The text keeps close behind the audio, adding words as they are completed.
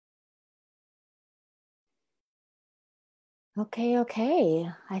Okay.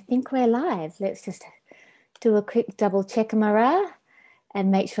 I think we're live. Let's just do a quick double check, Mara, and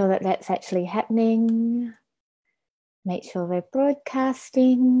make sure that that's actually happening. Make sure we're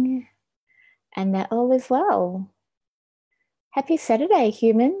broadcasting and that all is well. Happy Saturday,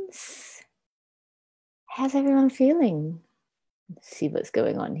 humans. How's everyone feeling? Let's see what's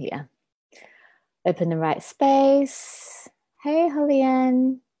going on here. Open the right space. Hey,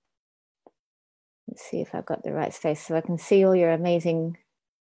 Hollyann. Let's see if I've got the right space so I can see all your amazing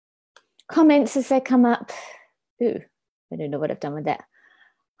comments as they come up. Ooh, I don't know what I've done with that.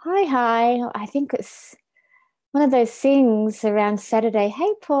 Hi. I think it's one of those things around Saturday.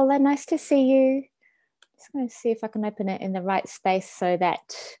 Hey, Paula, nice to see you. Just going to see if I can open it in the right space so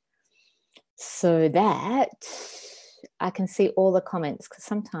that I can see all the comments, because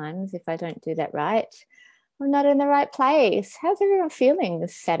sometimes if I don't do that right, I'm not in the right place. How's everyone feeling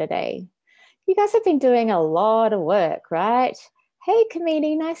this Saturday? You guys have been doing a lot of work, right? Hey,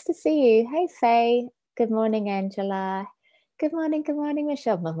 Kamini, nice to see you. Hey, Faye. Good morning, Angela. Good morning,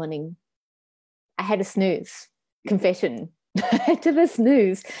 Michelle. Good morning. I had a snooze. Confession. I had to have a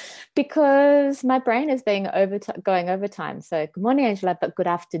snooze because my brain is going overtime. So good morning, Angela, but good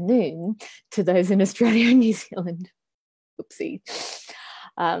afternoon to those in Australia and New Zealand. Oopsie.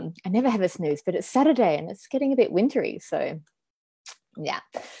 I never have a snooze, but it's Saturday and it's getting a bit wintry. So yeah,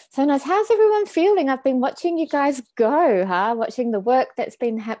 so nice. How's everyone feeling? I've been watching you guys go, watching the work that's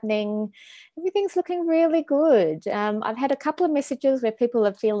been happening. Everything's looking really good. I've had a couple of messages where people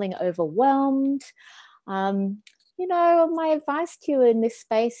are feeling overwhelmed. My advice to you in this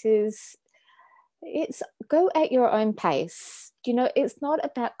space is it's go at your own pace. It's not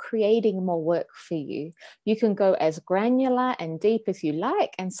about creating more work for you. You can go as granular and deep as you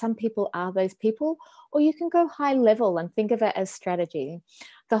like, and some people are those people, or you can go high level and think of it as strategy.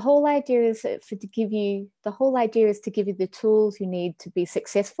 The whole idea is to give you the tools you need to be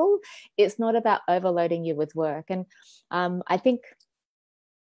successful. It's not about overloading you with work. And I think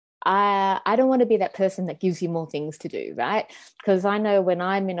I don't want to be that person that gives you more things to do, right? Because I know when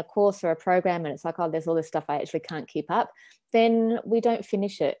I'm in a course or a program and it's like, oh, there's all this stuff I actually can't keep up, then we don't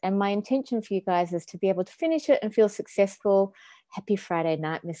finish it. And my intention for you guys is to be able to finish it and feel successful. Happy Friday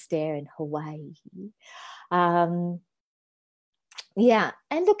night, Miss Dare in Hawaii. Yeah,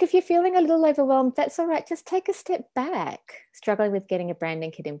 and look, if you're feeling a little overwhelmed, that's all right. Just take a step back. Struggling with getting a branding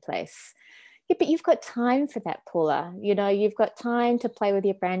kit in place. Yeah, but you've got time for that, Paula. You've got time to play with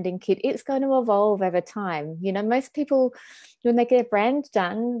your branding kit. It's going to evolve over time. Most people, when they get a brand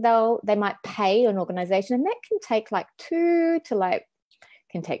done, they might pay an organization, and that can take can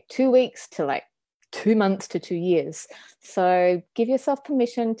take 2 weeks to 2 months to 2 years. So give yourself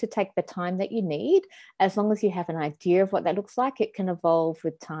permission to take the time that you need. As long as you have an idea of what that looks like, it can evolve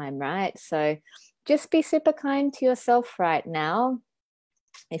with time, right? So just be super kind to yourself right now.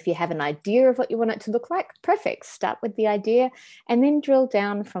 If you have an idea of what you want it to look like, perfect. Start with the idea and then drill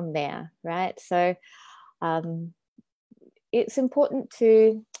down from there, right? So it's important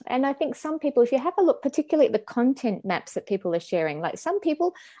to, and I think some people, if you have a look, particularly at the content maps that people are sharing, like some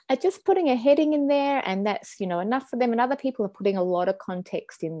people are just putting a heading in there and that's, enough for them. And other people are putting a lot of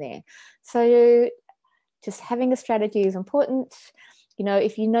context in there. So just having a strategy is important.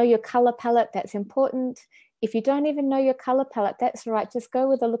 If you know your color palette, that's important. If you don't even know your color palette, that's right. Just go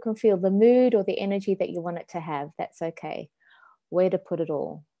with the look and feel, the mood or the energy that you want it to have. That's okay. Where to put it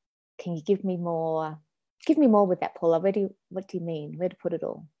all? Can you give me more? Give me more with that, Paula. What do you mean? Where to put it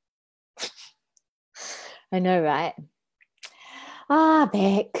all? I know, right?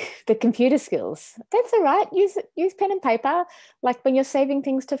 Beck, the computer skills. That's all right. Use pen and paper. Like when you're saving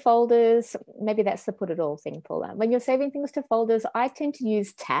things to folders, maybe that's the put it all thing, Paula. When you're saving things to folders, I tend to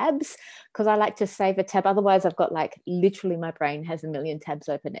use tabs because I like to save a tab. Otherwise, I've got literally my brain has a million tabs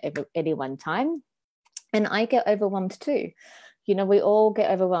open at any one time. And I get overwhelmed too. We all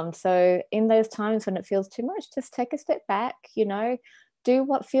get overwhelmed. So in those times when it feels too much, just take a step back, do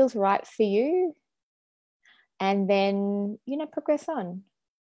what feels right for you. And then, progress on.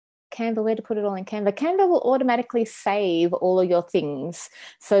 Canva, where to put it all in Canva. Canva will automatically save all of your things.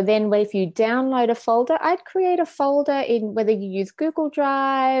 So then if you download a folder, I'd create a folder in whether you use Google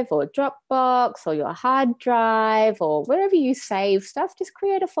Drive or Dropbox or your hard drive or wherever you save stuff, just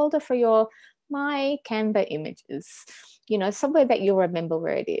create a folder for my Canva images, somewhere that you'll remember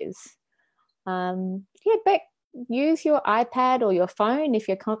where it is. Beck, use your iPad or your phone if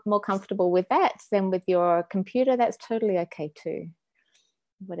you're more comfortable with that than with your computer. That's totally okay too.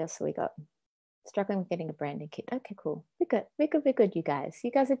 What else have we got? Struggling with getting a branding kit. Okay, cool. We're good, you guys.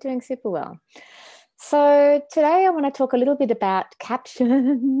 You guys are doing super well. So today I want to talk a little bit about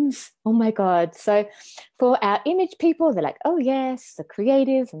captions. Oh my God. So for our image people, they're like, oh yes, the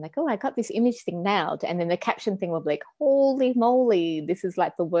creatives. I'm like, oh, I got this image thing nailed. And then the caption thing will be like, holy moly, this is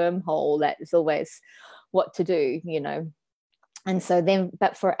like the wormhole that is always what to do, you know. And so then,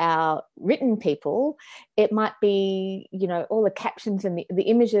 but for our written people, it might be, you know, all the captions and the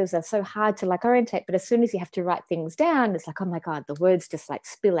images are so hard to like orientate. But as soon as you have to write things down, it's like, oh my God, the words just like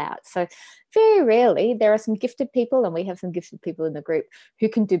spill out. So very rarely, there are some gifted people, and we have some gifted people in the group who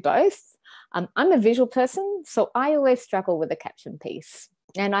can do both. I'm a visual person, so I always struggle with a caption piece.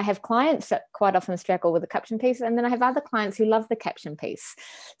 And I have clients that quite often struggle with the caption piece. And then I have other clients who love the caption piece.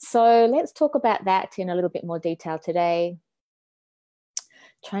 So let's talk about that in a little bit more detail today.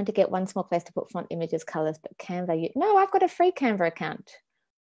 Trying to get one small place to put font, images, colors, but Canva. No, I've got a free Canva account.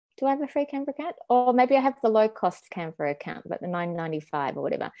 Do I have a free Canva account? Or maybe I have the low cost Canva account, but the $9.95 or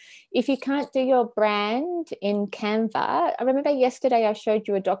whatever. If you can't do your brand in Canva, I remember yesterday I showed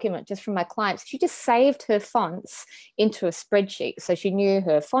you a document just from my clients. She just saved her fonts into a spreadsheet. So she knew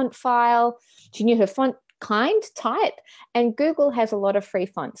her font file, she knew her font kind, type, and Google has a lot of free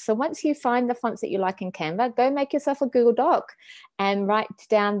fonts. So once you find the fonts that you like in Canva, go make yourself a Google Doc and write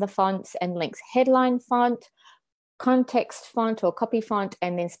down the fonts and links: headline font, context font or copy font,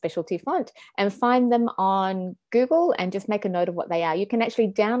 and then specialty font, and find them on Google and just make a note of what they are. You can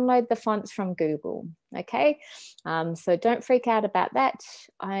actually download the fonts from Google. Okay, so don't freak out about that.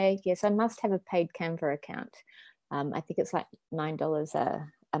 Yes, I must have a paid Canva account. I think it's like $9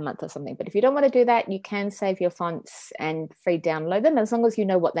 a month or something. But if you don't want to do that, you can save your fonts and free download them, as long as you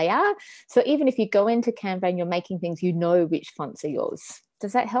know what they are. So even if you go into Canva and you're making things, you know which fonts are yours.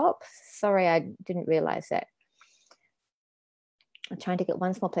 Does that help? Sorry, I didn't realize that. I'm trying to get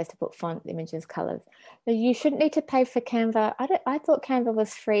one small place to put font, images, colors. You shouldn't need to pay for Canva. I thought Canva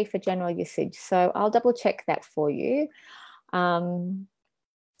was free for general usage. So I'll double check that for you.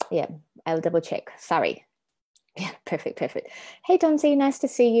 Yeah, I'll double check. Sorry. Yeah, perfect. Hey, Donzi, nice to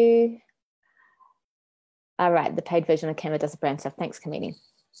see you. All right, the paid version of Canva does the brand stuff. Thanks, Kamini.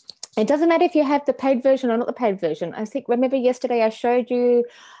 It doesn't matter if you have the paid version or not the paid version. I think, remember yesterday I showed you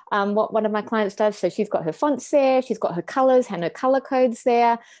what one of my clients does. So she's got her fonts there, she's got her colors and her color codes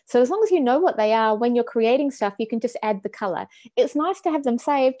there. So as long as you know what they are, when you're creating stuff, you can just add the color. It's nice to have them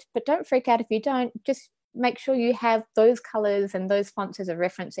saved, but don't freak out if you don't. Just make sure you have those colors and those fonts as a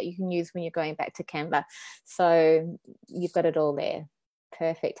reference that you can use when you're going back to Canva. So you've got it all there.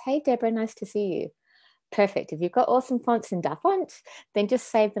 Perfect. Hey, Deborah, nice to see you. Perfect. If you've got awesome fonts in DaFont, then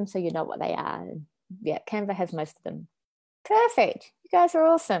just save them so you know what they are. Yeah, Canva has most of them. Perfect. You guys are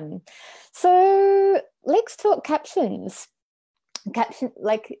awesome. So let's talk captions.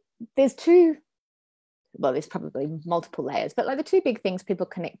 Like there's two, well, there's probably multiple layers, but like the two big things people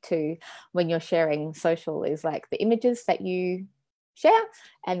connect to when you're sharing social is like the images that you share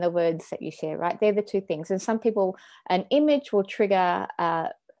and the words that you share, right? They're the two things. And some people, an image will trigger,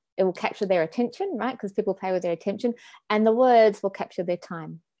 it will capture their attention, right? Because people pay with their attention, and the words will capture their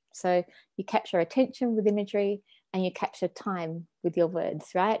time. So you capture attention with imagery and you capture time with your words,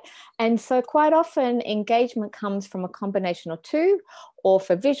 right? And so quite often engagement comes from a combination of two, or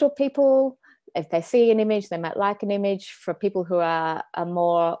for visual people, if they see an image, they might like an image. For people who are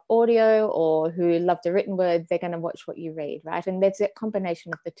more audio or who love the written word, they're going to watch what you read, right? And there's that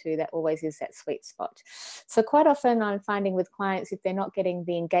combination of the two that always is that sweet spot. So quite often I'm finding with clients, if they're not getting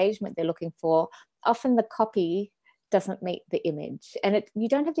the engagement they're looking for, often the copy doesn't meet the image. And you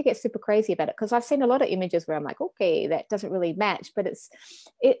don't have to get super crazy about it, because I've seen a lot of images where I'm like, okay, that doesn't really match, but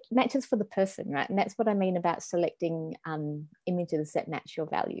it matches for the person, right? And that's what I mean about selecting images that match your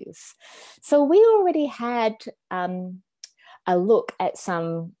values. So we already had a look at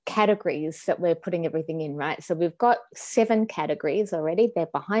some categories that we're putting everything in, right? So we've got 7 categories already. They're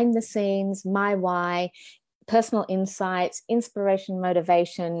behind the scenes, my why, personal insights, inspiration,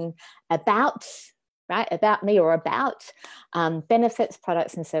 motivation, about, right? About me or about, benefits,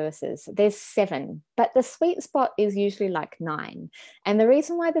 products and services. There's 7, but the sweet spot is usually like 9. And the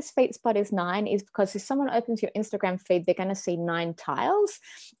reason why the sweet spot is 9 is because if someone opens your Instagram feed, they're going to see 9 tiles.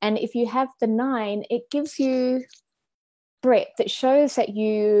 And if you have the 9, it gives you breadth. It shows that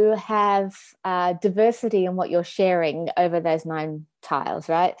you have diversity in what you're sharing over those 9 tiles,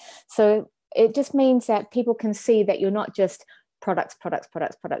 right? So it just means that people can see that you're not just products.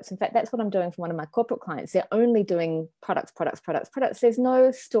 In fact, that's what I'm doing for one of my corporate clients. They're only doing products. There's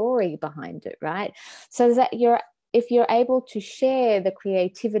no story behind it, right? So that if you're able to share the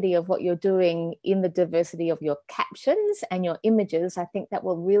creativity of what you're doing in the diversity of your captions and your images, I think that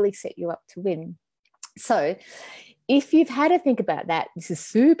will really set you up to win. So if you've had to think about that, this is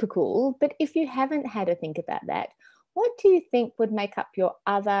super cool. But if you haven't had to think about that, what do you think would make up your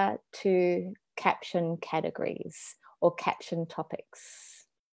other two caption categories or caption topics?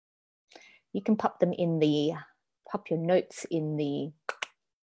 You can pop your notes in the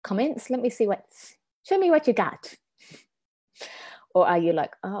comments. Let me see show me what you got. Or are you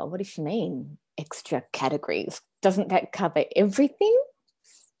like, oh, what does she mean? Extra categories. Doesn't that cover everything?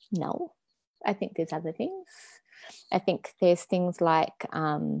 No, I think there's other things. I think there's things like,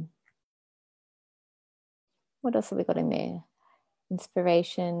 what else have we got in there?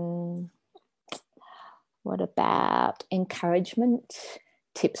 Inspiration. What about encouragement,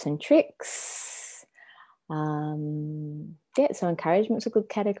 tips and tricks? Yeah, so encouragement's a good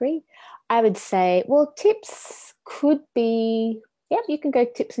category. I would say, well, tips could be, yep, you can go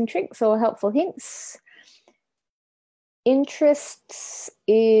tips and tricks or helpful hints. Interests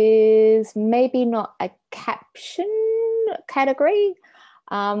is maybe not a caption category.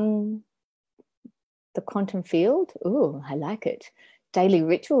 The quantum field, oh, I like it. Daily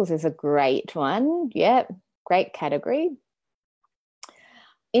rituals is a great one. Yeah, great category.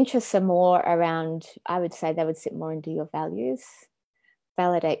 Interests are more around, I would say they would sit more into your values.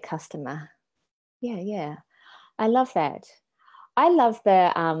 Validate customer. Yeah. I love that. I love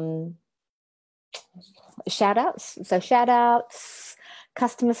the shout outs. So shout outs,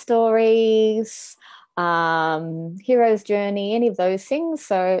 customer stories, hero's journey, any of those things.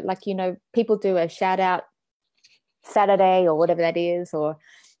 So like, people do a shout out Saturday or whatever that is, or,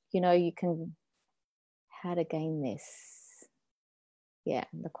 you can, how to gain this. Yeah,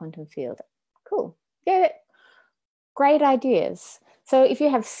 the quantum field. Cool. Yeah, great ideas. So if you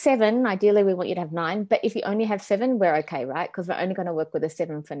have 7, ideally we want you to have 9, but if you only have 7, we're okay, right? Because we're only going to work with a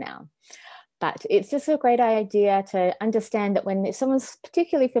 7 for now. But it's just a great idea to understand that when someone's,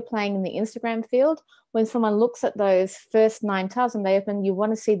 particularly if you're playing in the Instagram field, when someone looks at those first 9 tiles and they open, you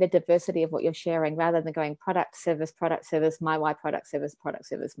want to see the diversity of what you're sharing rather than going product, service, my why, product, service,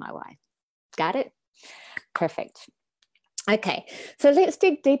 my why. Got it? Perfect. Okay, so let's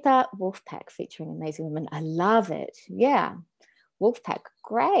dig deeper. Wolfpack featuring amazing women. I love it. Yeah, Wolfpack,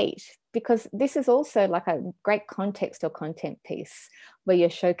 great. Because this is also like a great context or content piece where you're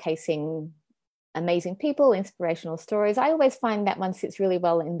showcasing amazing people, inspirational stories. I always find that one sits really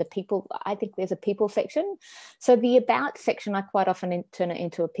well in the people. I think there's a people section. So the about section, I quite often turn it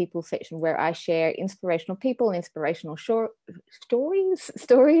into a people section where I share inspirational people, inspirational stories,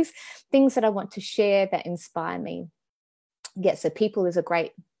 things that I want to share that inspire me. Yeah, so people is a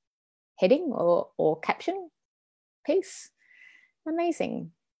great heading or caption piece.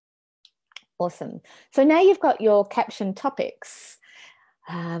 Amazing. Awesome. So now you've got your caption topics.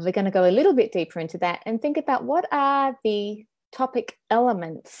 We're going to go a little bit deeper into that and think about what are the topic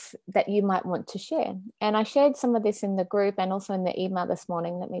elements that you might want to share. And I shared some of this in the group and also in the email this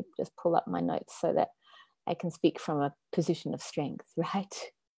morning. Let me just pull up my notes so that I can speak from a position of strength, right?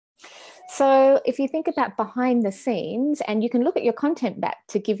 So if you think about behind the scenes, and you can look at your content map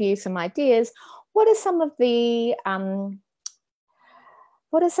to give you some ideas, what are some of the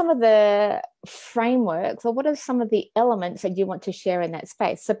frameworks or what are some of the elements that you want to share in that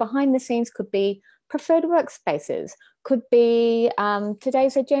space? So behind the scenes could be preferred workspaces, could be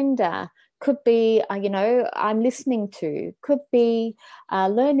today's agenda, could be, I'm listening to, could be a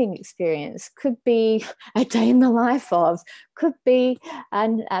learning experience, could be a day in the life of, could be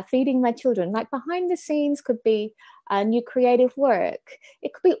feeding my children. Like behind the scenes could be new creative work.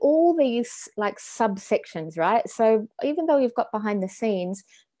 It could be all these like subsections, right? So even though you've got behind the scenes,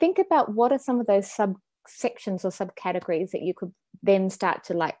 think about what are some of those subsections or subcategories that you could then start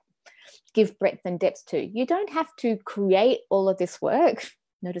to like give breadth and depth to. You don't have to create all of this work.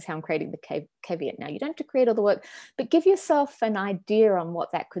 Notice how I'm creating the caveat now. You don't have to create all the work, but give yourself an idea on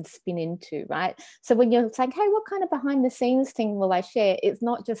what that could spin into, right? So when you're saying, hey, what kind of behind the scenes thing will I share? It's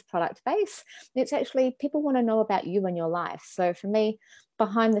not just product based. It's actually people want to know about you and your life. So for me,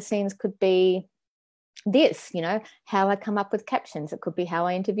 behind the scenes could be this, how I come up with captions. It could be how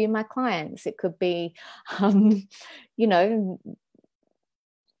I interview my clients. It could be,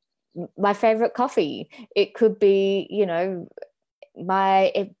 my favorite coffee. It could be,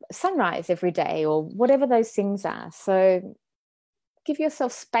 my sunrise every day or whatever those things are. So give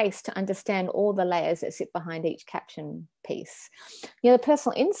yourself space to understand all the layers that sit behind each caption piece. The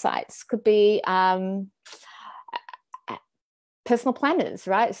personal insights could be personal planners,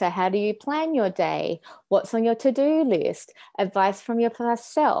 right? So how do you plan your day? What's on your to-do list? Advice from your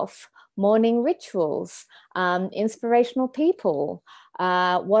past self, morning rituals, inspirational people,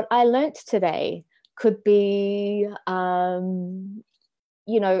 what I learnt today. Could be,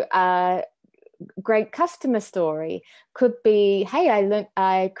 great customer story. Could be, hey,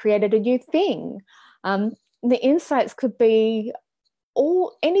 I created a new thing. The insights could be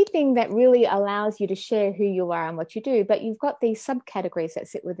anything that really allows you to share who you are and what you do, but you've got these subcategories that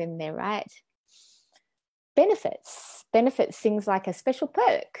sit within there, right? Benefits, things like a special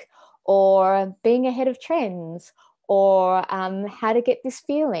perk, or being ahead of trends, or how to get this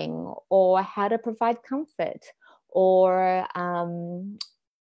feeling, or how to provide comfort, or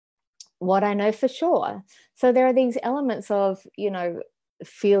what I know for sure. So there are these elements of,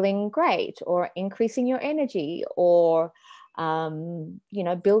 feeling great, or increasing your energy, or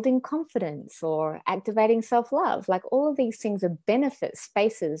building confidence, or activating self-love. Like, all of these things are benefit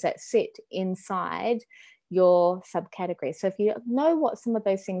spaces that sit inside your subcategory. So if you know what some of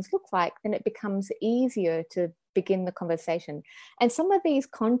those things look like, then it becomes easier to begin the conversation. And some of these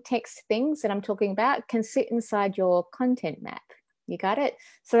context things that I'm talking about can sit inside your content map. You got it?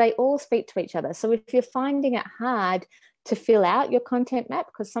 So they all speak to each other. So if you're finding it hard to fill out your content map,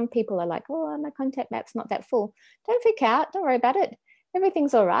 because some people are like, oh, my content map's not that full, don't freak out. Don't worry about it.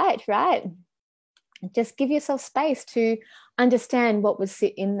 Everything's all right, right? Just give yourself space to understand what would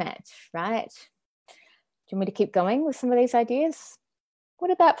sit in that, right? Do you want me to keep going with some of these ideas? What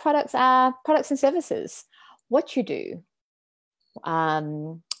about products and services? What you do,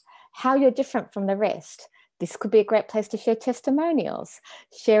 how you're different from the rest. This could be a great place to share testimonials,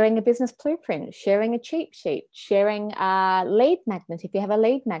 sharing a business blueprint, sharing a cheat sheet, sharing a lead magnet if you have a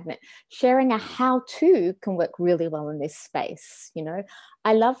lead magnet, sharing a how-to can work really well in this space.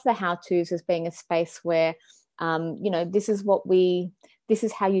 I love the how-tos as being a space where, this is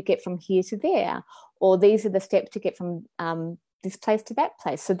how you get from here to there, or these are the steps to get from this place to that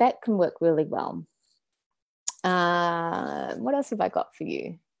place. So that can work really well. What else have I got for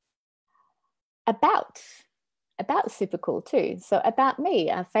you? About super cool too. So about me,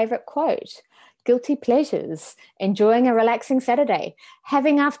 a favorite quote, guilty pleasures, enjoying a relaxing Saturday,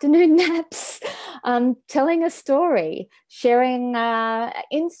 having afternoon naps, telling a story, sharing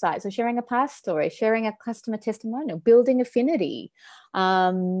insights, or sharing a past story, sharing a customer testimonial, building affinity,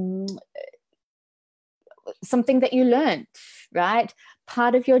 something that you learned, right?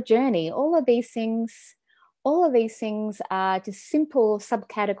 Part of your journey. All of these things are just simple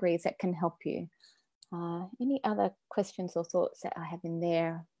subcategories that can help you. Any other questions or thoughts that I have in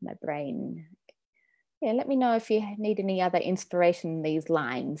there, my brain? Yeah, let me know if you need any other inspiration in these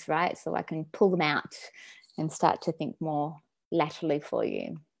lines, right? So I can pull them out and start to think more laterally for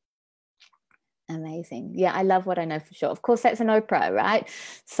you. Amazing. Yeah, I love what I know for sure. Of course, that's an Oprah, right?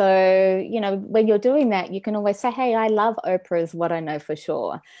 So, when you're doing that, you can always say, hey, I love Oprah's what I know for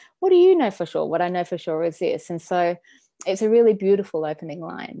sure. What do you know for sure? What I know for sure is this. And so it's a really beautiful opening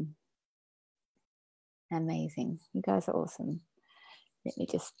line. Amazing. You guys are awesome. Let me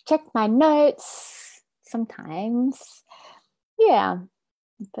just check my notes. Sometimes, yeah.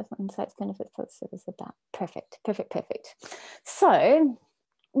 Personal insights, benefits, what service about. Perfect. So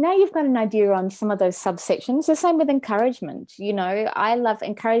now you've got an idea on some of those subsections. The same with encouragement. I love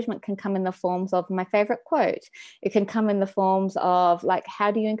encouragement. Can come in the forms of my favorite quote. It can come in the forms of, like, how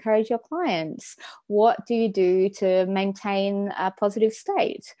do you encourage your clients? What do you do to maintain a positive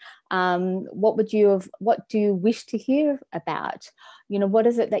state? What do you wish to hear about? What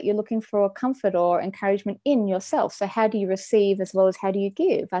is it that you're looking for comfort or encouragement in yourself? So how do you receive as well as how do you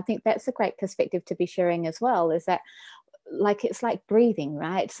give? I think that's a great perspective to be sharing as well, is that, like, it's like breathing,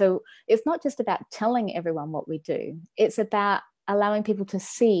 right? So it's not just about telling everyone what we do. It's about allowing people to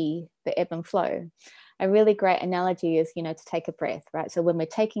see the ebb and flow. A really great analogy is, to take a breath, right? So when we're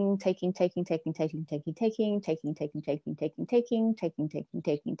taking,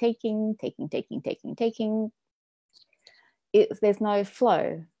 there's no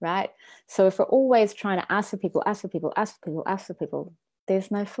flow, right? So if we're always trying to ask for people,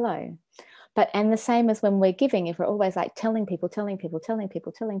 there's no flow. And the same as when we're giving, if we're always like telling people,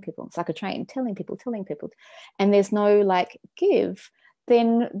 it's like a train, telling people, and there's no like give,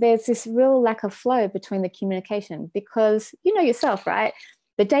 then there's this real lack of flow between the communication. Because yourself, right?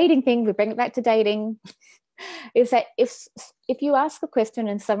 The dating thing, we bring it back to dating, is that if you ask a question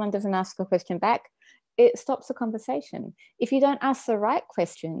and someone doesn't ask a question back, it stops the conversation. If you don't ask the right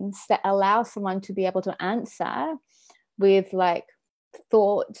questions that allow someone to be able to answer with like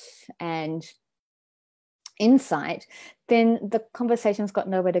thought and insight, then the conversation's got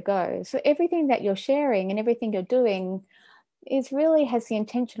nowhere to go. So everything that you're sharing and everything you're doing is really has the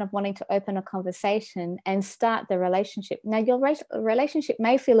intention of wanting to open a conversation and start the relationship. Now, your relationship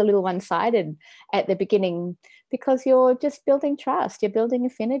may feel a little one-sided at the beginning because you're just building trust, you're building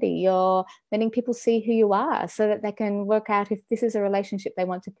affinity, you're letting people see who you are so that they can work out if this is a relationship they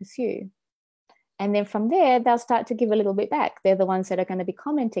want to pursue. And then from there, they'll start to give a little bit back. They're the ones that are going to be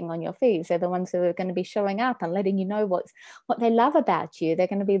commenting on your feeds. They're the ones that are going to be showing up and letting you know what they love about you. They're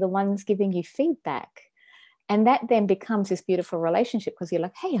going to be the ones giving you feedback. And that then becomes this beautiful relationship, because you're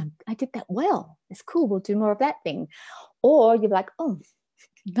like, hey, I did that well. It's cool. We'll do more of that thing. Or you're like, oh,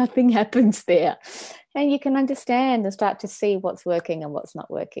 nothing happens there. And you can understand and start to see what's working and what's not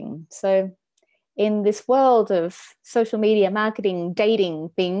working. So in this world of social media marketing,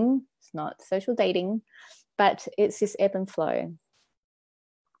 dating thing, it's not social dating, but it's this ebb and flow.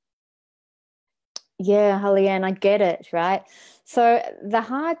 Yeah, Holly Ann, I get it, right? So the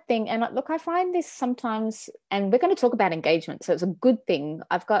hard thing, and look, I find this sometimes, and we're going to talk about engagement, so it's a good thing.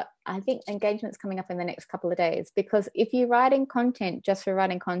 I think engagement's coming up in the next couple of days, because if you're writing content just for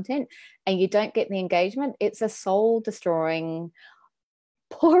writing content and you don't get the engagement, it's a soul-destroying,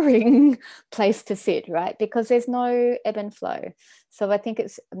 boring place to sit, right? Because there's no ebb and flow. So I think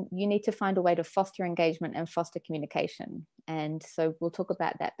you need to find a way to foster engagement and foster communication. And so we'll talk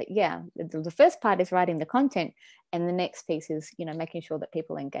about that. But yeah, the first part is writing the content, and the next piece is, making sure that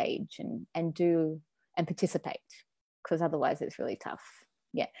people engage and do and participate, because otherwise it's really tough.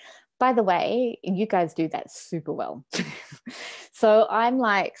 Yeah. By the way, you guys do that super well. So I'm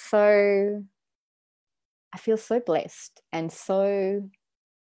like, I feel so blessed and so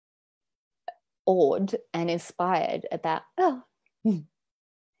awed and inspired about,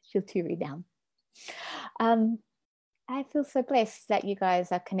 feel teary down. I feel so blessed that you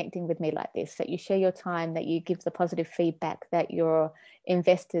guys are connecting with me like this, that you share your time, that you give the positive feedback, that you're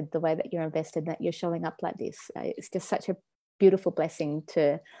invested the way that you're invested, that you're showing up like this. It's just such a beautiful blessing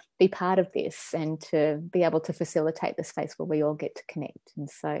to be part of this and to be able to facilitate the space where we all get to connect. And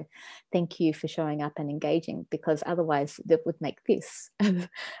so thank you for showing up and engaging, because otherwise that would make this a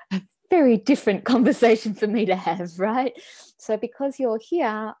very different conversation for me to have, right? So because you're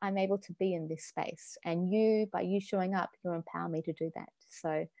here, I'm able to be in this space, and by you showing up, you empower me to do that.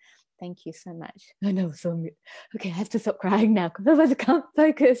 So thank you so much. I know, so okay, I have to stop crying now because otherwise I can't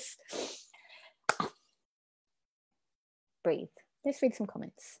focus. Breathe. Let's read some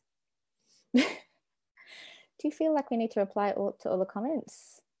comments. Do you feel like we need to reply to all the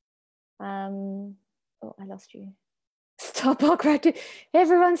comments? Oh, I lost you. Stop, I'll cry too.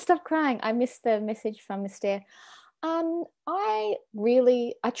 Everyone stop crying. I missed the message from Mr. I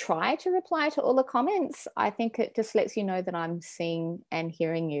try to reply to all the comments. I think it just lets you know that I'm seeing and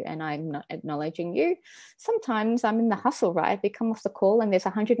hearing you, and I'm not acknowledging you. Sometimes I'm in the hustle, right? We come off the call and there's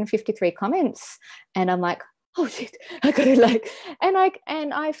 153 comments, and I'm like, oh shit, I got to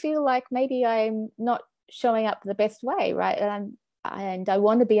and I feel like maybe I'm not showing up the best way, right? And I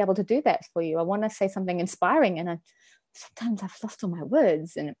want to be able to do that for you. I want to say something inspiring, and sometimes I've lost all my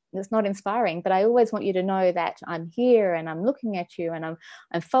words and it's not inspiring, but I always want you to know that I'm here and I'm looking at you and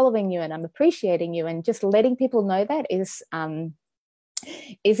I'm following you and I'm appreciating you, and just letting people know that is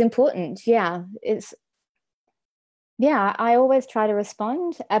important. I always try to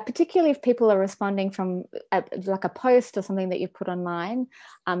respond, particularly if people are responding from like a post or something that you've put online.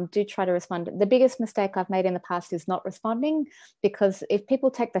 Do try to respond. The biggest mistake I've made in the past is not responding, because if people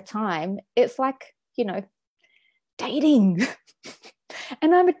take the time, it's like, dating.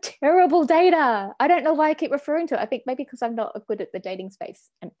 And I'm a terrible dater. I don't know why I keep referring to it. I think maybe because I'm not good at the dating space.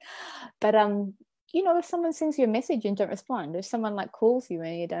 But if someone sends you a message and don't respond, if someone calls you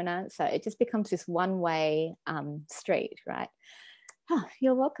and you don't answer, it just becomes this one-way street, right? Oh,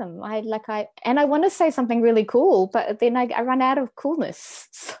 you're welcome. I want to say something really cool, but then I run out of coolness.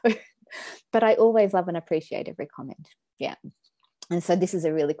 So, but I always love and appreciate every comment. Yeah. And so this is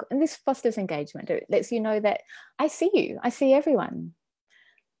and this fosters engagement. It lets you know that I see you. I see everyone.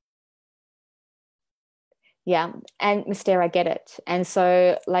 Yeah. And Mr. I get it. And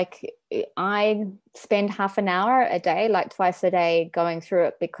so I spend half an hour a day, twice a day, going through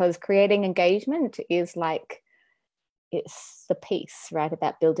it, because creating engagement is it's the piece, right,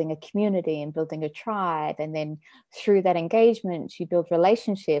 about building a community and building a tribe. And then through that engagement, you build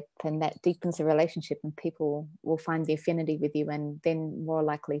relationship, and that deepens the relationship, and people will find the affinity with you and then more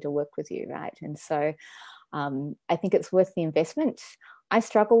likely to work with you, right? And so I think it's worth the investment. I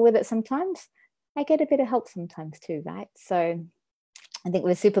struggle with it sometimes. I get a bit of help sometimes too, right? So I think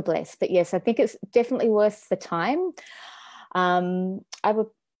we're super blessed. But yes, I think it's definitely worth the time. I'm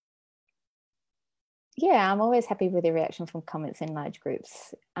always happy with the reaction from comments in large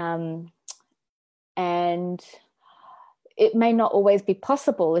groups. And it may not always be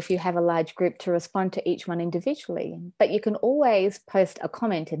possible if you have a large group to respond to each one individually, but you can always post a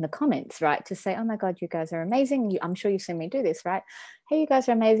comment in the comments, right? To say, oh my God, you guys are amazing. I'm sure you've seen me do this, right? Hey, you guys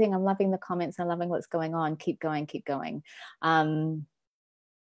are amazing. I'm loving the comments. I'm loving what's going on. Keep going, keep going.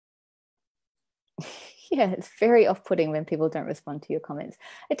 Yeah, it's very off-putting when people don't respond to your comments.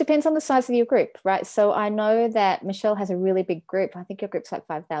 It depends on the size of your group, right? So I know that Michelle has a really big group. I think your group's like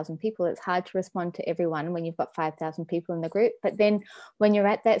 5,000 people. It's hard to respond to everyone when you've got 5,000 people in the group. But then when you're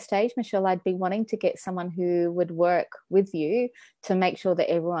at that stage, Michelle, I'd be wanting to get someone who would work with you to make sure that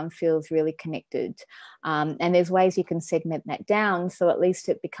everyone feels really connected. And there's ways you can segment that down so at least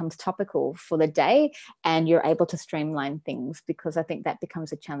it becomes topical for the day and you're able to streamline things, because I think that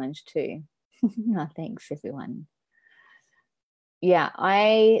becomes a challenge too. No, thanks, everyone. Yeah,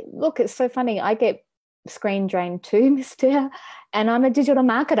 look, it's so funny. I get screen drained too, Mister, and I'm a digital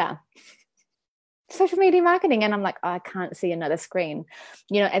marketer, social media marketing, and I'm like, I can't see another screen.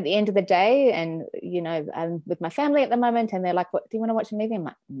 At the end of the day, and I'm with my family at the moment, and they're like, "What do you want to watch a movie?" I'm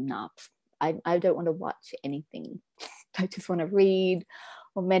like, "No, I don't want to watch anything. I just want to read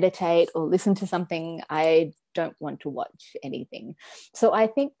or meditate or listen to something. I don't want to watch anything." So I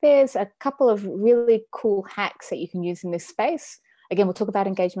think there's a couple of really cool hacks that you can use in this space. Again, we'll talk about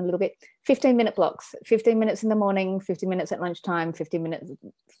engagement a little bit. 15-minute blocks, 15 minutes in the morning, 15 minutes at lunchtime, 15 minutes.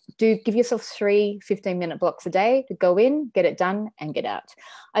 Give yourself 3 15-minute blocks a day to go in, get it done, and get out.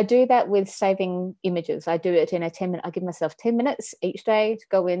 I do that with saving images. I do it in a 10-minute, I give myself 10 minutes each day to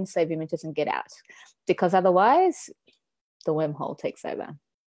go in, save images, and get out. Because otherwise, the wormhole takes over.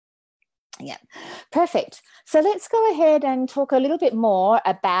 Yeah, perfect. So let's go ahead and talk a little bit more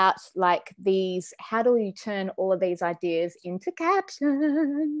about like these, how do you turn all of these ideas into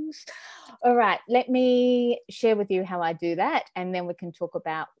captions? All right, let me share with you how I do that, and then we can talk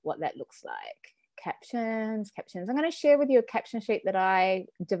about what that looks like. Captions. I'm going to share with you a caption sheet that I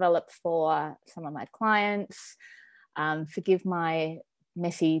developed for some of my clients. Forgive my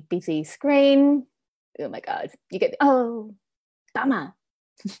messy, busy screen. Oh my God, you get, oh, bummer.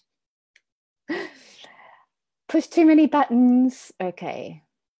 Push too many buttons. Okay.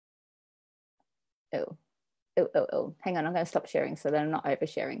 Oh. Hang on, I'm going to stop sharing so that I'm not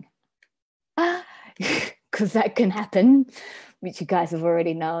oversharing. Because that can happen, which you guys have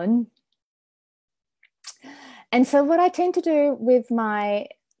already known. And so what I tend to do with my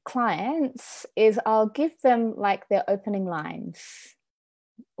clients is I'll give them like their opening lines.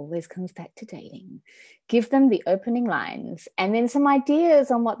 Always comes back to dating. Give them the opening lines and then some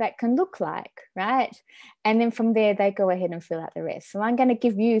ideas on what that can look like, right? And then from there, they go ahead and fill out the rest. So I'm going to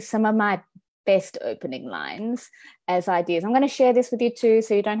give you some of my best opening lines as ideas. I'm going to share this with you too,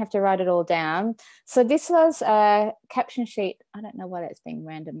 so you don't have to write it all down. So this was a caption sheet. I don't know why that's being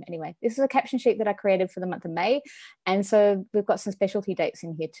random. Anyway, this is a caption sheet that I created for the month of May. And so we've got some specialty dates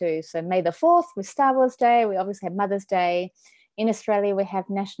in here too. So May the 4th was Star Wars Day. We obviously have Mother's Day. In Australia, we have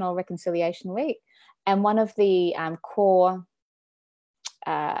National Reconciliation Week. And one of the core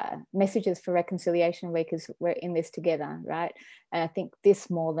messages for Reconciliation Week is we're in this together, right? And I think this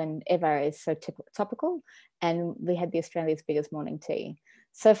more than ever is so topical. And we had the Australia's biggest morning tea.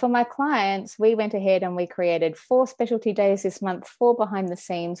 So for my clients, we went ahead and we created 4 specialty days this month, 4 behind the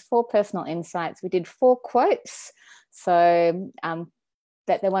scenes, 4 personal insights. We did 4 quotes. So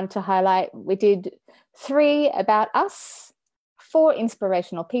that they wanted to highlight. We did 3 about us, 4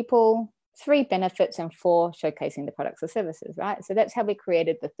 inspirational people, 3 benefits, and 4 showcasing the products or services, right? So that's how we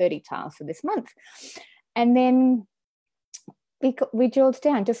created the 30 tiles for this month. And then we drilled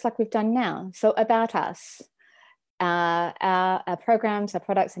down just like we've done now. So about us, our programs, our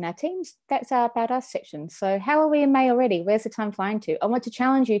products, and our teams, that's our about us section. So how are we in May already? Where's the time flying to? I want to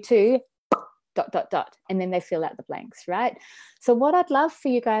challenge you to ... and then they fill out the blanks, right? So what I'd love for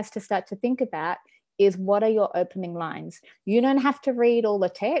you guys to start to think about is, what are your opening lines? You don't have to read all the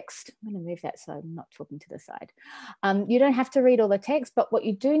text. I'm going to move that so I'm not talking to the side. You don't have to read all the text, but what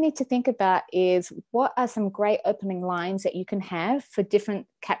you do need to think about is, what are some great opening lines that you can have for different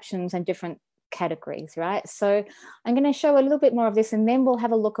captions and different categories, right? So I'm going to show a little bit more of this, and then we'll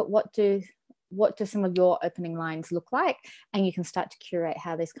have a look at what do some of your opening lines look like, and you can start to curate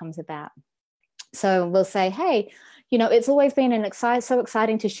how this comes about. So we'll say, hey, it's always been so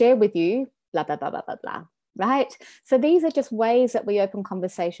exciting to share with you, blah, blah, blah, blah, blah, blah, right? So these are just ways that we open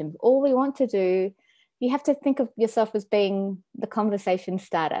conversations. All we want to do, you have to think of yourself as being the conversation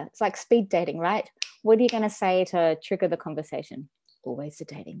starter. It's like speed dating, right? What are you going to say to trigger the conversation? Always the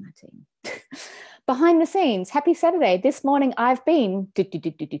dating routine. Behind the scenes, happy Saturday. This morning I've been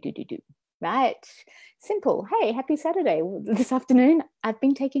right? Simple. Hey, happy Saturday. This afternoon I've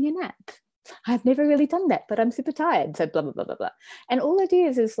been taking a nap. I've never really done that, but I'm super tired. So blah, blah, blah, blah, blah. And all it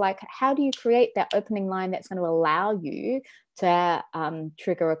is like, how do you create that opening line that's going to allow you to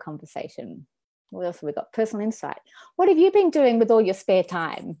trigger a conversation? What else have we got? Personal insight. What have you been doing with all your spare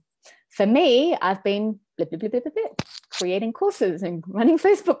time? For me, I've been creating courses and running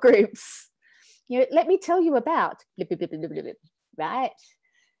Facebook groups. let me tell you about, blip, blip, blip, blip, blip, blip, right?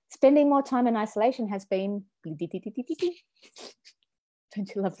 Spending more time in isolation has been, don't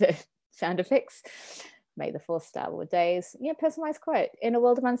you love the sound effects? May the fourth Star Wars days. Yeah, personalized quote. In a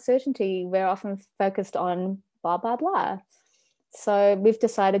world of uncertainty, we're often focused on blah, blah, blah. So we've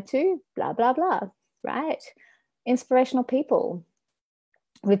decided to blah, blah, blah, right? Inspirational people.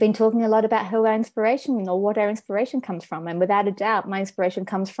 We've been talking a lot about who our inspiration or what our inspiration comes from. And without a doubt, my inspiration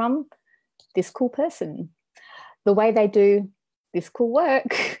comes from this cool person. The way they do this cool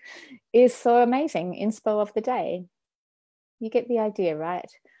work is so amazing. Inspo of the day. You get the idea, right?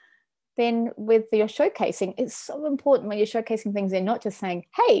 Then with your showcasing, it's so important when you're showcasing things, they're not just saying,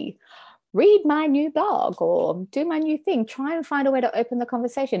 hey, read my new blog or do my new thing. Try and find a way to open the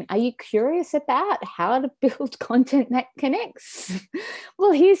conversation. Are you curious about how to build content that connects?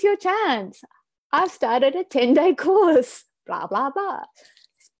 Well, here's your chance. I've started a 10-day course, blah, blah, blah.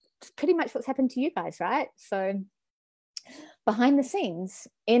 It's pretty much what's happened to you guys, right? So behind the scenes,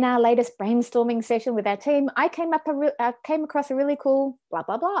 in our latest brainstorming session with our team, I came across a really cool blah,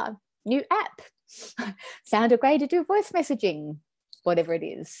 blah, blah, new app. Found a way to do voice messaging, whatever it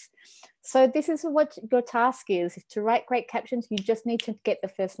is. So this is what your task is to write great captions. You just need to get the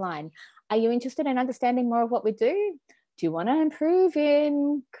first line. Are you interested in understanding more of what we do? Do you want to improve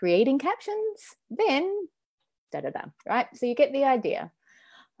in creating captions? Then da, da, da, right? So you get the idea.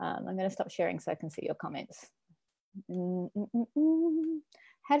 I'm going to stop sharing so I can see your comments. How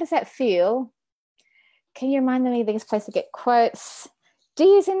does that feel? Can you remind me of the best place to get quotes?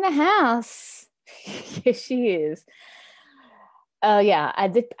 Dee is in the house. Yes, she is. Oh yeah, I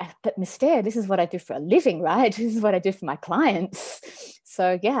did. But Miss Stair, this is what I do for a living, right? This is what I do for my clients.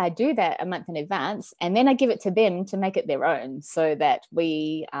 So yeah, I do that a month in advance, and then I give it to them to make it their own, so that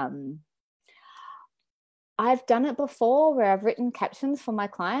we. I've done it before where I've written captions for my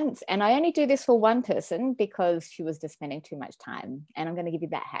clients, and I only do this for one person because she was just spending too much time. And I'm going to give you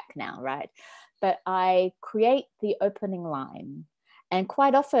that hack now, right? But I create the opening line. And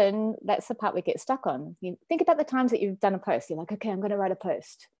quite often, that's the part we get stuck on. You think about the times that you've done a post. You're like, okay, I'm going to write a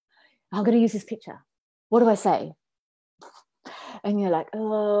post. I'm going to use this picture. What do I say? And you're like,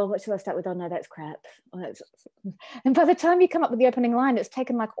 oh, what should I start with? Oh, no, that's crap. And by the time you come up with the opening line, it's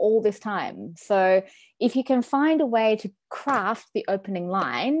taken like all this time. So if you can find a way to craft the opening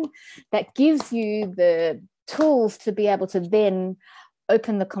line that gives you the tools to be able to then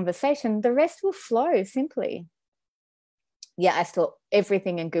open the conversation, the rest will flow simply. Yeah, I store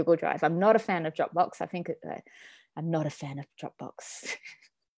everything in Google Drive. I'm not a fan of Dropbox. I'm not a fan of Dropbox.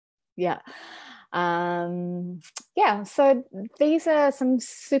 Yeah. Yeah, so these are some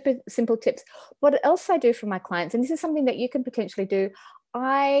super simple tips. What else I do for my clients, and this is something that you can potentially do.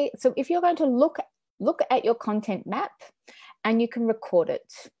 So if you're going to look at your content map, and you can record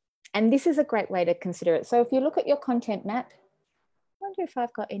it. And this is a great way to consider it. So if you look at your content map, I wonder if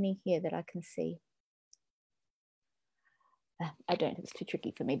I've got any here that I can see. I don't, it's too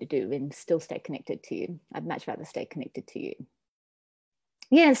tricky for me to do and still stay connected to you. I'd much rather stay connected to you.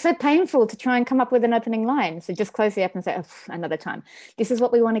 Yeah, it's so painful to try and come up with an opening line. So just close the app and say, oh, another time. This is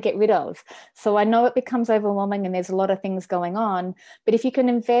what we want to get rid of. So I know it becomes overwhelming and there's a lot of things going on, but if you can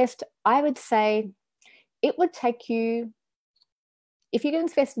invest, I would say it would take you, if you can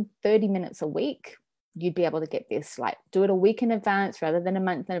invest 30 minutes a week, you'd be able to get this, like do it a week in advance rather than a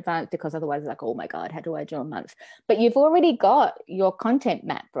month in advance, because otherwise it's like, oh my God, how do I do a month? But you've already got your content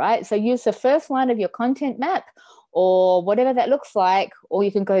map, right? So use the first line of your content map or whatever that looks like, or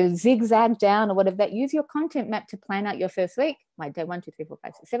you can go zigzag down or whatever that, use your content map to plan out your first week, like day 1, 2, 3, 4,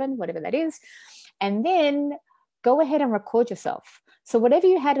 5, 6, 7, whatever that is. And then go ahead and record yourself. So whatever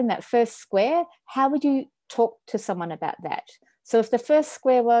you had in that first square, how would you talk to someone about that? So if the first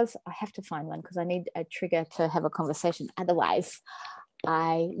square was, I have to find one because I need a trigger to have a conversation. Otherwise,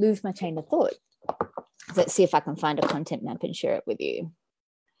 I lose my chain of thought. Let's see if I can find a content map and share it with you.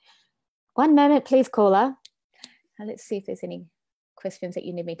 One moment, please, caller. Now let's see if there's any questions that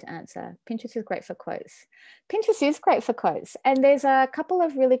you need me to answer. Pinterest is great for quotes. Pinterest is great for quotes. And there's a couple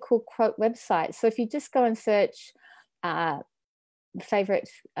of really cool quote websites. So if you just go and search favorite,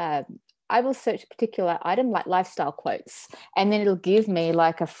 I will search a particular item like lifestyle quotes, and then it'll give me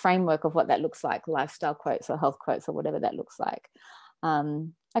like a framework of what that looks like, lifestyle quotes or health quotes or whatever that looks like.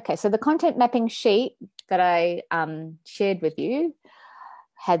 Okay, so the content mapping sheet that I shared with you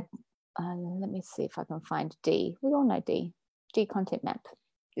had, let me see if I can find D. We all know D content map.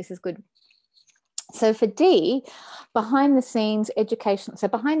 This is good. So for D, behind the scenes education. So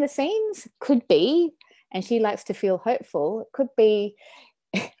behind the scenes could be, and she likes to feel hopeful, it could be,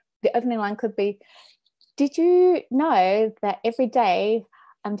 the opening line could be, did you know that every day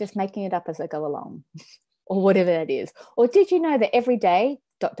I'm just making it up as I go along, or whatever that is. Or did you know that every day, ...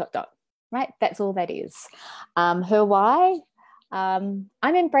 right? That's all that is. Her why, I'm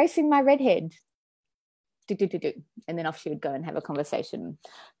embracing my redhead. And then off she would go and have a conversation.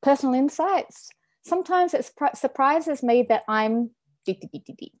 Personal insights. Sometimes it surprises me that I'm ...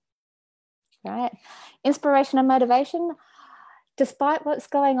 right? Inspiration and motivation. Despite what's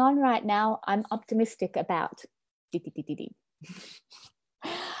going on right now, I'm optimistic about ...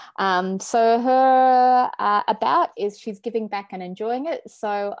 So her about is she's giving back and enjoying it.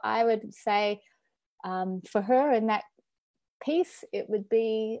 So I would say for her in that piece, it would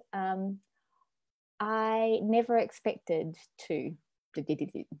be I never expected to ...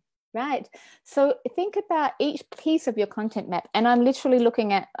 right? So think about each piece of your content map. And I'm literally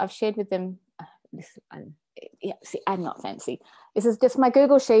looking at, I've shared with them, yeah, see, I'm not fancy. This is just my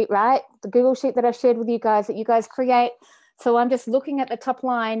Google sheet, right? The Google sheet that I've shared with you guys that you guys create. So I'm just looking at the top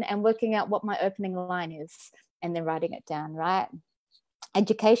line and working out what my opening line is and then writing it down, right?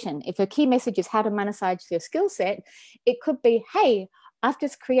 Education. If a key message is how to monetize your skill set, it could be, hey, I've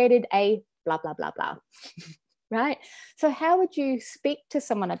just created a blah, blah, blah, blah, right? So how would you speak to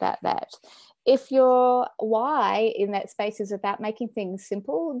someone about that? If your why in that space is about making things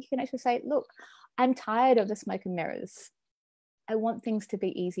simple, you can actually say, look, I'm tired of the smoke and mirrors. I want things to be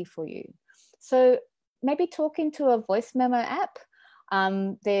easy for you. So maybe talk into a voice memo app.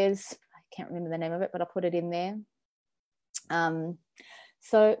 There's, I can't remember the name of it, but I'll put it in there.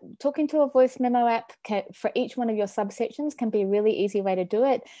 So talking to a voice memo app for each one of your subsections can be a really easy way to do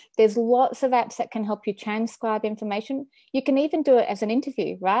it. There's lots of apps that can help you transcribe information. You can even do it as an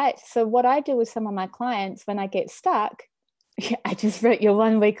interview, right? So what I do with some of my clients when I get stuck, I just wrote your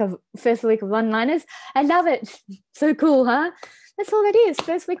first week of one-liners. I love it. So cool, huh? That's all it is.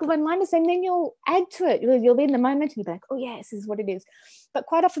 First week of one-liners, and then you'll add to it. You'll be in the moment and you'll be like, oh yes, this is what it is. But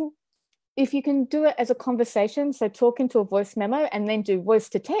quite often, if you can do it as a conversation, so talk into a voice memo and then do voice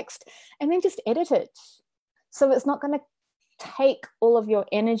to text and then just edit it. So it's not going to take all of your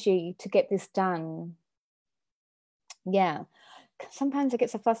energy to get this done. Yeah. Sometimes it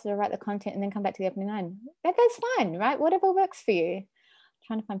gets so flustered to write the content and then come back to the opening line. That's fine, right? Whatever works for you. I'm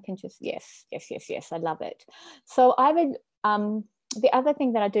trying to find Pinterest. Yes. I love it. So I would, the other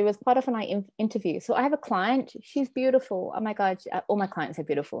thing that I do is quite often I interview. So I have a client, she's beautiful. Oh my God, all my clients are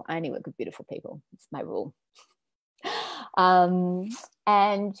beautiful. I only work with beautiful people. It's my rule.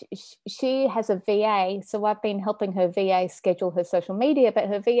 And she has a VA. So I've been helping her VA schedule her social media, but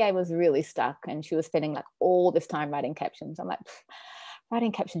her VA was really stuck and she was spending like all this time writing captions. I'm like,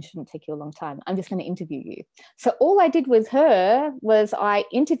 writing captions shouldn't take you a long time. I'm just going to interview you. So all I did with her was I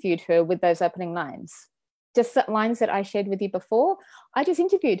interviewed her with those opening lines. Just the lines that I shared with you before, I just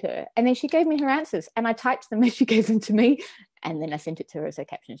interviewed her and then she gave me her answers and I typed them as she gave them to me and then I sent it to her as a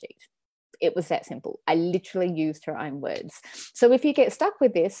caption sheet. It was that simple. I literally used her own words. So if you get stuck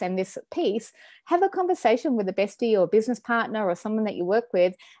with this and this piece, have a conversation with a bestie or a business partner or someone that you work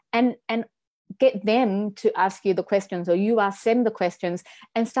with and get them to ask you the questions or you ask them the questions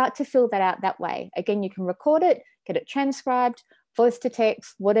and start to fill that out that way. Again, you can record it, get it transcribed, voice to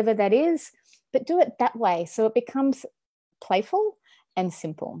text, whatever that is, but do it that way so it becomes playful and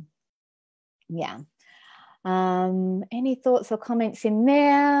simple. Yeah. Any thoughts or comments in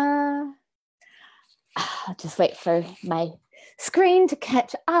there? I'll just wait for my screen to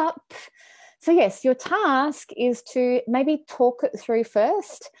catch up. So yes, your task is to maybe talk it through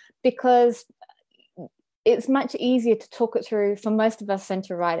first because it's much easier to talk it through for most of us than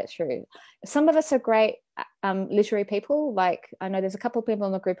to write it through. Some of us are great literary people. Like I know there's a couple of people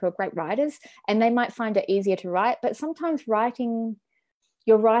in the group who are great writers and they might find it easier to write, but sometimes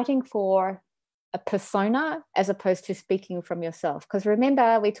you're writing for a persona as opposed to speaking from yourself. Because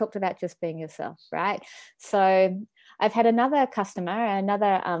remember, we talked about just being yourself, right? So I've had another customer,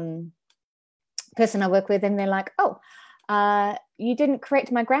 another person I work with, and they're like, oh, you didn't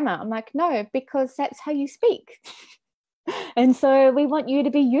correct my grammar. I'm like, no, because that's how you speak. And so we want you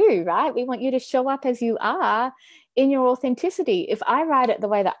to be you, right? We want you to show up as you are in your authenticity. If I write it the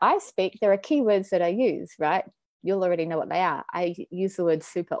way that I speak, there are keywords that I use, right? You'll already know what they are. I use the word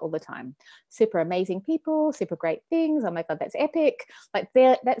super all the time. Super amazing people, super great things. Oh my God, that's epic. Like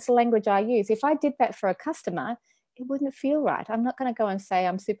that's the language I use. If I did that for a customer, it wouldn't feel right. I'm not going to go and say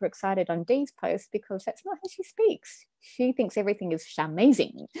I'm super excited on Dee's post because that's not how she speaks. She thinks everything is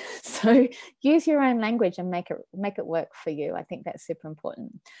amazing. So use your own language and make it work for you. I think that's super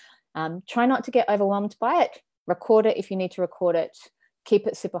important. Try not to get overwhelmed by it. Record it if you need to record it. Keep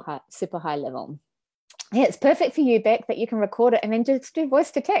it super high level. Yeah, it's perfect for you, Beck, that you can record it and then just do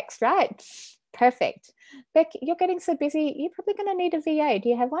voice to text, right? Perfect. Beck, you're getting so busy. You're probably going to need a VA. Do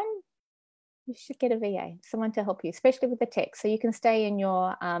you have one? You should get a VA, someone to help you, especially with the tech, so you can stay in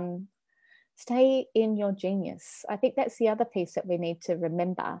your genius. I think that's the other piece that we need to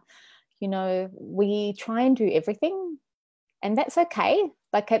remember. You know, we try and do everything, and that's okay.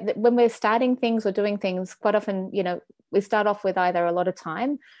 Like when we're starting things or doing things, quite often, you know, we start off with either a lot of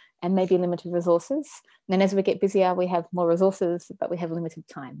time and maybe limited resources. And then as we get busier, we have more resources, but we have limited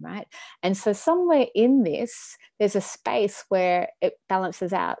time, right? And so somewhere in this, there's a space where it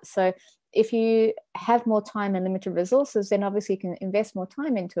balances out. So if you have more time and limited resources, then obviously you can invest more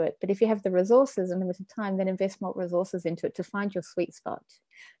time into it. But if you have the resources and limited time, then invest more resources into it to find your sweet spot.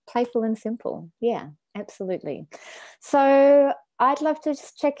 Playful and simple. Yeah, absolutely. So I'd love to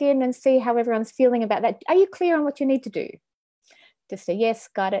just check in and see how everyone's feeling about that. Are you clear on what you need to do? Just say, yes,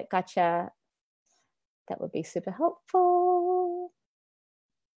 got it, gotcha. That would be super helpful.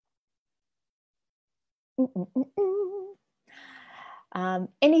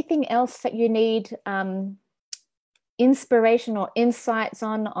 Anything else that you need inspiration or insights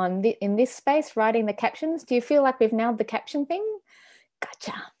on in this space, writing the captions? Do you feel like we've nailed the caption thing?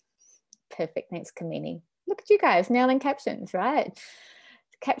 Gotcha. Perfect. Thanks, Kamini. Look at you guys nailing captions, right?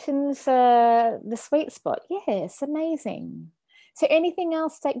 Captions, the sweet spot. Yes, amazing. So anything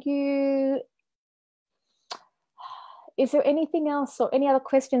else that is there anything else or any other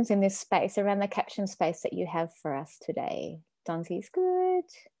questions in this space around the caption space that you have for us today? Donzi's good.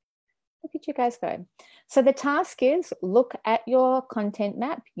 Look at you guys go. So the task is look at your content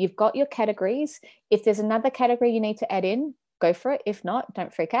map. You've got your categories. If there's another category you need to add in, go for it. If not,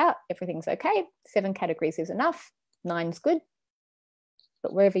 don't freak out. Everything's okay. 7 categories is enough. 9's good.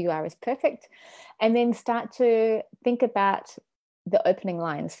 But wherever you are is perfect. And then start to think about the opening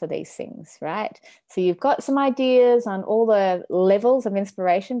lines for these things, right? So you've got some ideas on all the levels of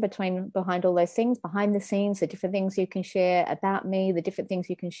inspiration behind all those things, behind the scenes, the different things you can share about me, the different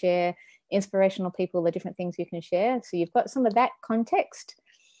things you can share, inspirational people, the different things you can share. So you've got some of that context.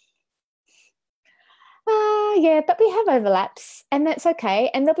 Yeah, but we have overlaps, and that's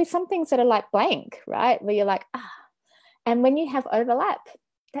okay. And there'll be some things that are like blank, right? Where you're like, and when you have overlap,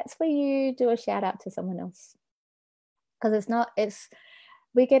 that's where you do a shout out to someone else. Because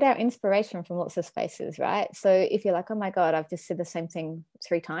we get our inspiration from lots of spaces, right? So if you're like, oh my God, I've just said the same thing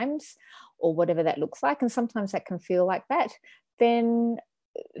 3 times, or whatever that looks like, and sometimes that can feel like that, then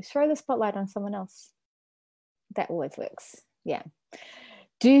throw the spotlight on someone else. That always works. Yeah.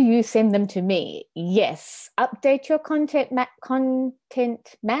 Do you send them to me? Yes. Update your content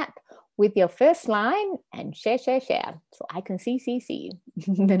map with your first line and share, so I can see.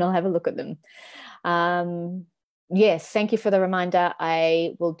 Then I'll have a look at them. Yes, thank you for the reminder.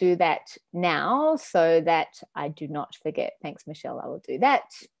 I will do that now so that I do not forget. Thanks, Michelle. I will do that.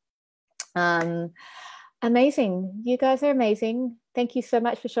 Amazing. You guys are amazing. Thank you so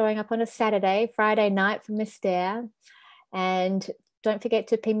much for showing up on a Friday night for Miss Dare. And don't forget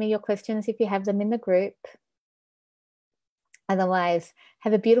to ping me your questions if you have them in the group. Otherwise,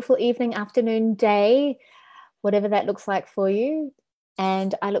 have a beautiful evening, afternoon, day, whatever that looks like for you.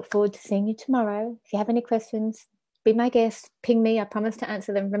 And I look forward to seeing you tomorrow. If you have any questions, be my guest, ping me. I promise to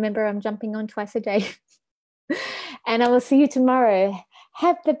answer them. Remember, I'm jumping on twice a day. And I will see you tomorrow.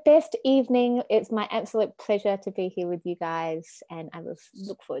 Have the best evening. It's my absolute pleasure to be here with you guys. And I will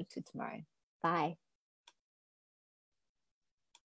look forward to tomorrow. Bye.